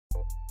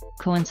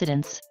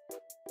Coincidence?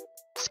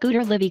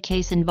 Scooter Libby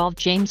case involved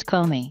James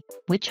Comey,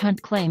 witch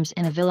hunt claims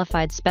and a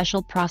vilified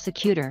special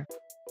prosecutor.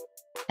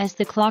 As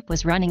the clock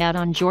was running out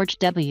on George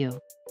W.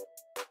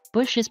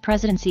 Bush's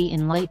presidency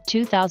in late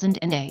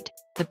 2008,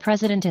 the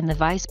president and the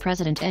vice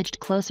president edged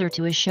closer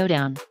to a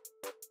showdown.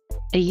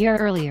 A year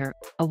earlier,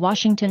 a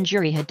Washington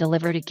jury had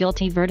delivered a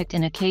guilty verdict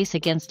in a case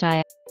against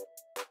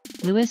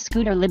Louis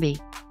Scooter Libby.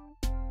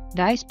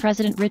 Vice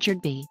President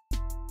Richard B.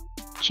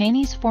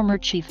 Cheney's former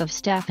chief of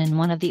staff and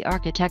one of the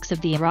architects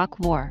of the Iraq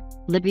War,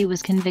 Libby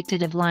was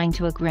convicted of lying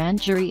to a grand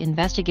jury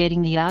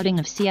investigating the outing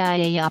of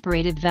CIA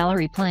operative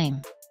Valerie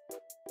Plame.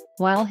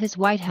 While his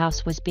White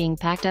House was being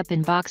packed up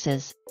in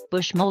boxes,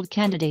 Bush mulled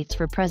candidates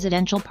for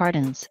presidential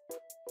pardons.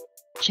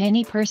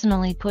 Cheney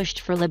personally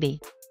pushed for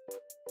Libby.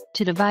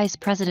 To the vice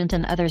president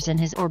and others in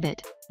his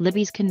orbit,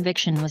 Libby's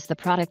conviction was the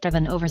product of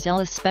an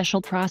overzealous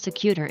special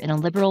prosecutor in a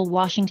liberal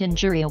Washington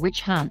jury, a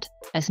witch hunt,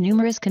 as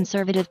numerous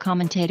conservative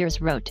commentators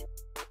wrote.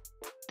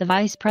 The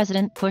vice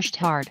president pushed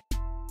hard.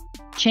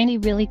 Cheney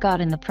really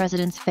got in the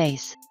president's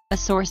face, a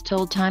source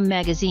told Time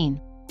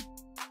magazine.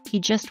 He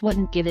just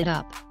wouldn't give it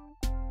up.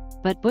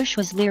 But Bush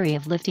was leery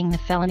of lifting the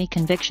felony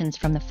convictions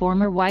from the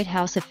former White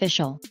House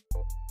official.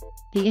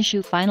 The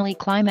issue finally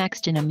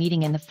climaxed in a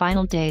meeting in the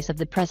final days of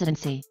the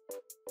presidency.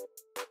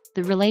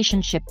 The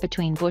relationship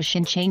between Bush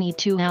and Cheney,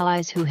 two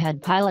allies who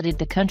had piloted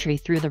the country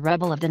through the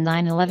rubble of the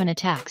 9/11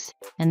 attacks,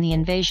 and the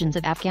invasions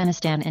of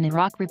Afghanistan and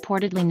Iraq,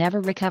 reportedly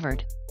never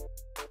recovered.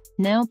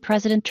 Now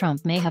President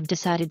Trump may have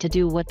decided to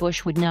do what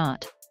Bush would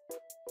not.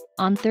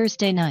 On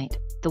Thursday night,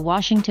 The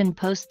Washington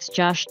Post's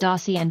Josh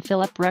Dawsey and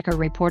Philip Rucker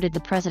reported the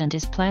president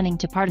is planning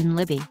to pardon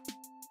Libby.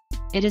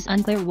 It is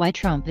unclear why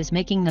Trump is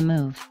making the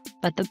move,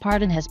 but the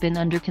pardon has been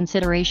under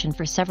consideration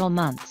for several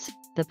months,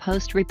 the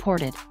Post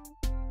reported.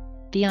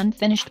 The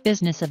unfinished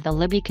business of the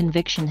Libby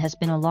conviction has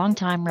been a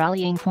long-time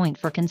rallying point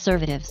for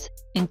conservatives,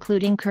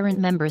 including current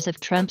members of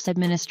Trump's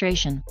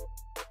administration.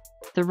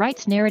 The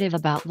right's narrative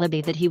about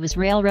Libby that he was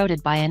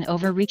railroaded by an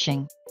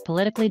overreaching,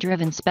 politically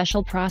driven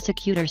special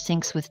prosecutor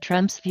syncs with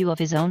Trump's view of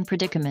his own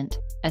predicament,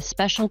 as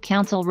special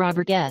counsel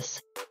Robert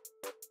S.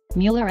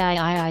 Mueller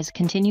III's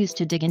continues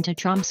to dig into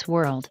Trump's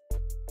world.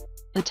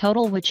 A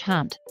total witch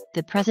hunt,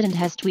 the president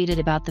has tweeted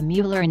about the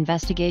Mueller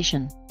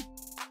investigation.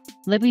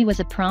 Libby was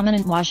a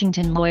prominent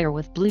Washington lawyer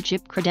with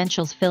blue-chip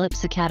credentials: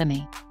 Phillips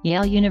Academy,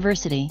 Yale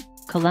University,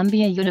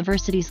 Columbia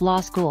University's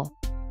Law School.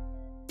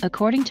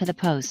 According to the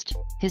Post,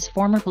 his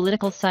former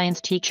political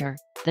science teacher,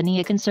 the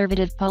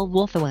neoconservative Paul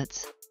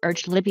Wolfowitz,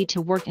 urged Libby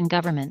to work in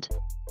government.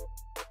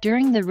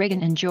 During the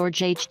Reagan and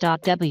George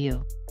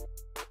H.W.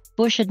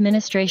 Bush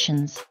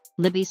administrations,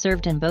 Libby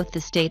served in both the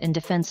State and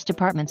Defense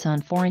Departments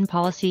on foreign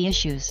policy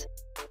issues.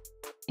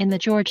 In the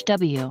George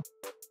W.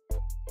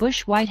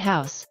 Bush White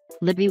House,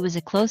 Libby was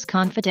a close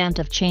confidant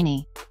of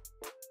Cheney.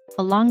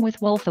 Along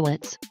with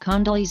Wolfowitz,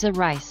 Condoleezza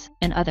Rice,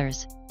 and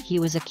others, he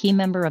was a key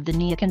member of the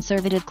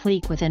neoconservative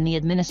clique within the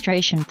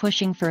administration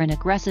pushing for an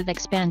aggressive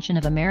expansion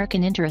of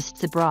American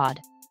interests abroad.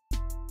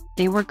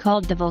 They were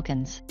called the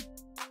Vulcans.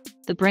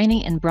 The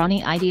brainy and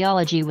brawny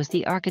ideology was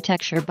the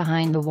architecture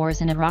behind the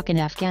wars in Iraq and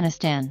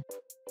Afghanistan.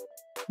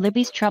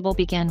 Libby's trouble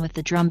began with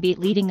the drumbeat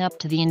leading up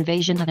to the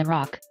invasion of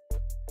Iraq.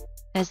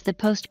 As the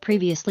Post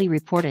previously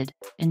reported,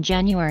 in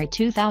January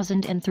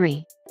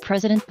 2003,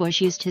 President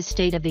Bush used his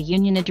State of the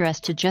Union address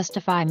to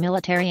justify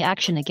military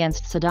action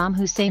against Saddam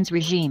Hussein's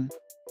regime.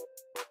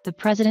 The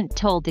president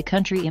told the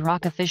country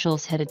Iraq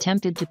officials had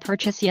attempted to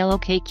purchase yellow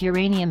cake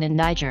uranium in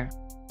Niger.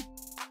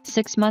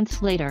 6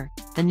 months later,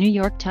 the New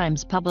York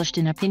Times published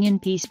an opinion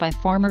piece by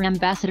former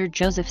Ambassador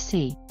Joseph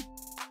C.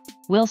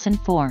 Wilson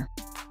IV.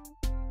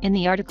 In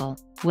the article,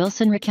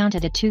 Wilson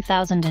recounted a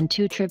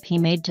 2002 trip he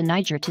made to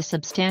Niger to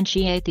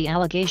substantiate the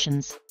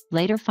allegations,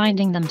 later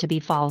finding them to be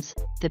false,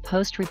 the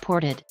Post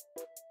reported.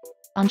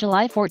 On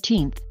July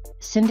 14,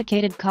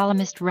 syndicated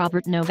columnist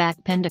Robert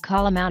Novak penned a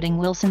column outing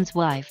Wilson's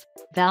wife,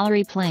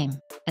 Valerie Plame,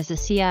 as a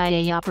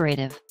CIA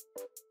operative.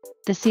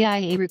 The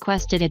CIA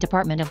requested a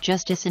Department of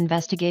Justice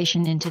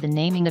investigation into the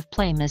naming of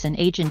Plame as an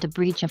agent, a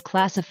breach of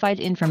classified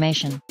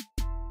information.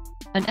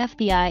 An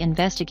FBI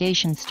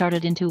investigation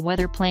started into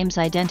whether Plame's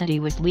identity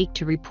was leaked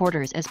to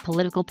reporters as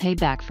political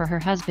payback for her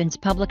husband's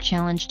public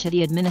challenge to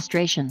the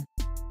administration.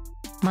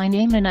 My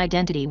name and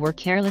identity were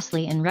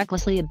carelessly and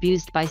recklessly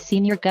abused by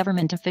senior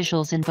government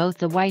officials in both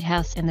the White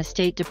House and the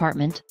State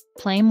Department,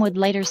 Plame would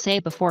later say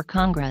before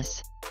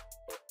Congress.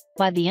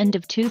 By the end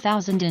of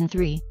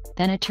 2003,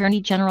 then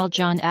Attorney General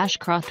John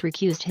Ashcroft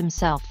recused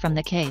himself from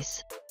the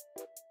case.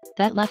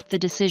 That left the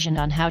decision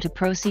on how to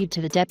proceed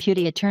to the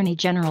Deputy Attorney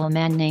General, a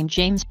man named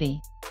James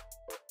B.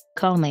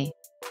 Comey.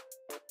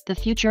 The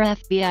future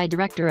FBI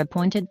director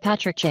appointed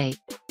Patrick J.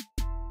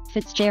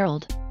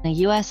 Fitzgerald, a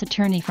U.S.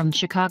 attorney from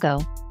Chicago,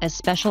 as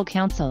special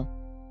counsel.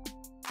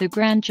 The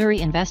grand jury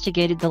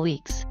investigated the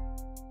leaks.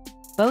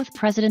 Both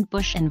President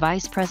Bush and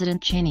Vice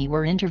President Cheney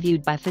were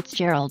interviewed by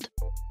Fitzgerald.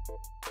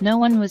 No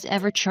one was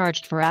ever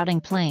charged for outing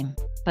Plame,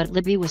 but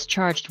Libby was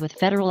charged with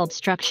federal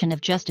obstruction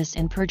of justice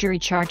and perjury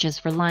charges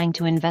for lying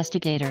to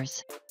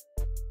investigators.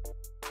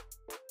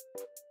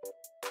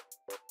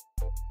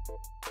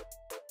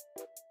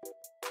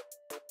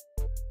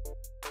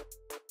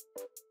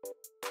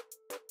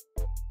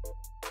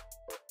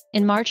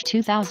 In March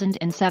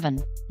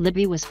 2007,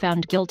 Libby was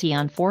found guilty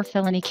on 4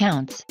 felony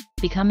counts,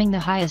 becoming the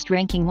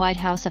highest-ranking White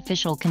House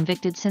official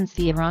convicted since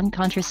the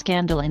Iran-Contra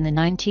scandal in the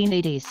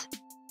 1980s.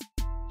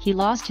 He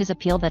lost his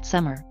appeal that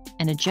summer,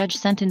 and a judge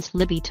sentenced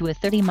Libby to a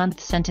 30-month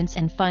sentence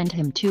and fined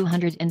him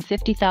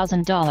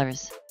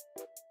 $250,000.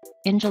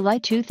 In July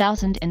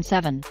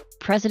 2007,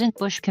 President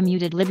Bush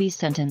commuted Libby's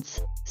sentence,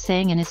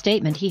 saying in a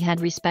statement he had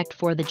respect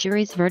for the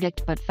jury's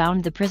verdict but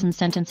found the prison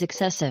sentence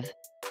excessive.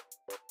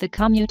 The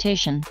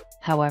commutation,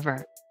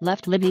 however,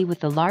 left Libby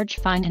with a large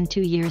fine and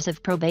 2 years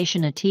of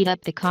probation. It teed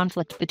up the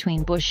conflict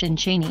between Bush and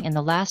Cheney in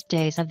the last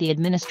days of the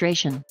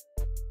administration.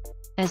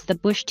 As the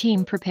Bush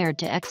team prepared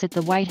to exit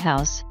the White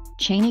House,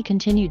 Cheney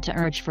continued to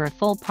urge for a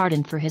full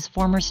pardon for his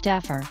former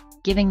staffer,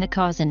 giving the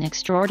cause an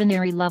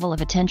extraordinary level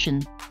of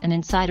attention, an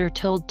insider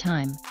told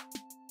Time.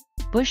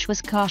 Bush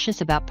was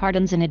cautious about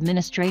pardons, an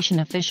administration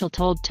official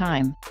told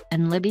Time,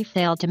 and Libby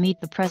failed to meet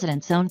the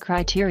president's own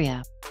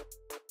criteria.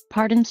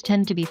 Pardons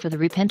tend to be for the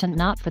repentant,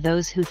 not for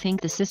those who think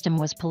the system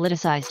was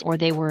politicized or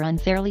they were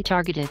unfairly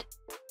targeted.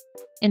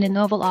 In an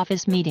Oval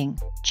Office meeting,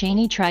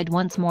 Cheney tried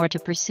once more to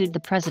pursue the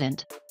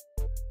president.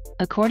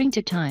 According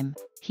to Time,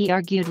 he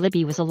argued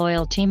Libby was a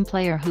loyal team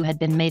player who had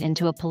been made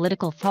into a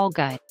political fall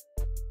guy.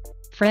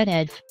 Fred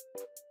Ed.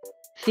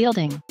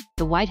 Fielding,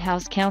 the White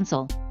House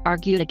counsel,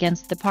 argued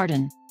against the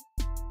pardon.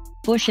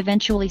 Bush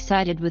eventually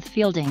sided with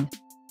Fielding.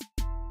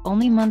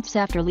 Only months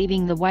after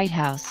leaving the White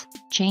House,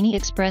 Cheney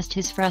expressed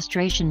his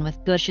frustration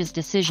with Bush's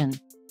decision.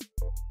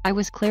 "I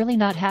was clearly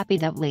not happy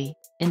that we,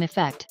 in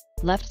effect,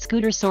 left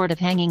Scooter sort of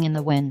hanging in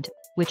the wind,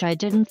 which I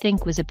didn't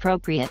think was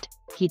appropriate,"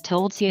 he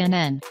told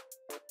CNN.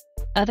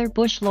 Other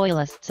Bush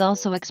loyalists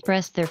also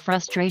expressed their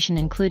frustration,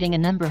 including a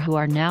number who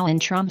are now in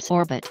Trump's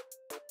orbit.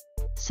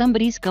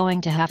 "Somebody's going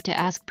to have to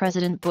ask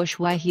President Bush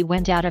why he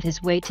went out of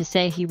his way to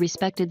say he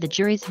respected the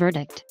jury's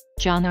verdict,"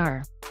 John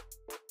R.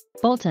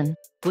 Bolton,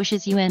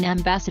 Bush's UN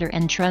ambassador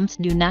and Trump's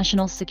new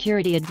national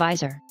security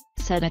advisor,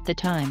 said at the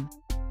time.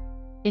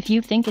 "If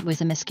you think it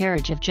was a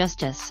miscarriage of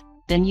justice,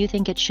 then you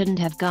think it shouldn't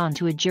have gone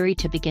to a jury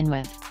to begin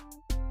with."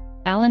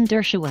 Alan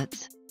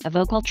Dershowitz, a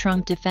vocal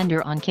Trump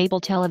defender on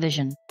cable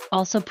television,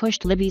 also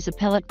pushed Libby's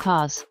appellate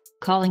cause,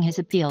 calling his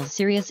appeal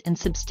serious and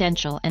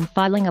substantial and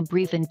filing a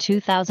brief in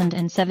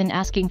 2007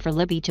 asking for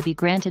Libby to be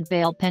granted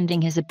bail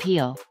pending his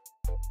appeal.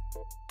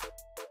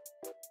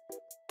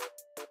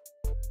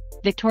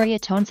 Victoria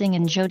Toensing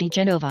and Jody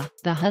Genova,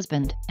 the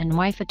husband and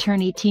wife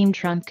attorney team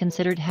Trump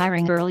considered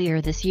hiring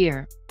earlier this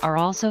year, are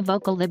also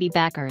vocal Libby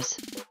backers.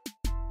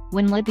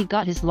 When Libby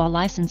got his law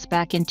license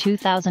back in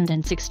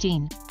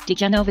 2016,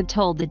 DeGenova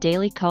told the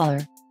Daily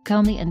Caller,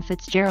 "Comey and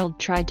Fitzgerald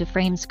tried to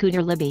frame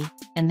Scooter Libby,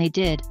 and they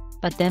did,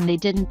 but then they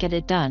didn't get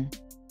it done.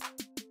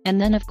 And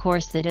then of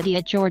course that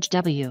idiot George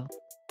W.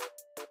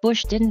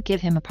 Bush didn't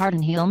give him a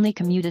pardon, he only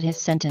commuted his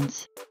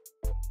sentence."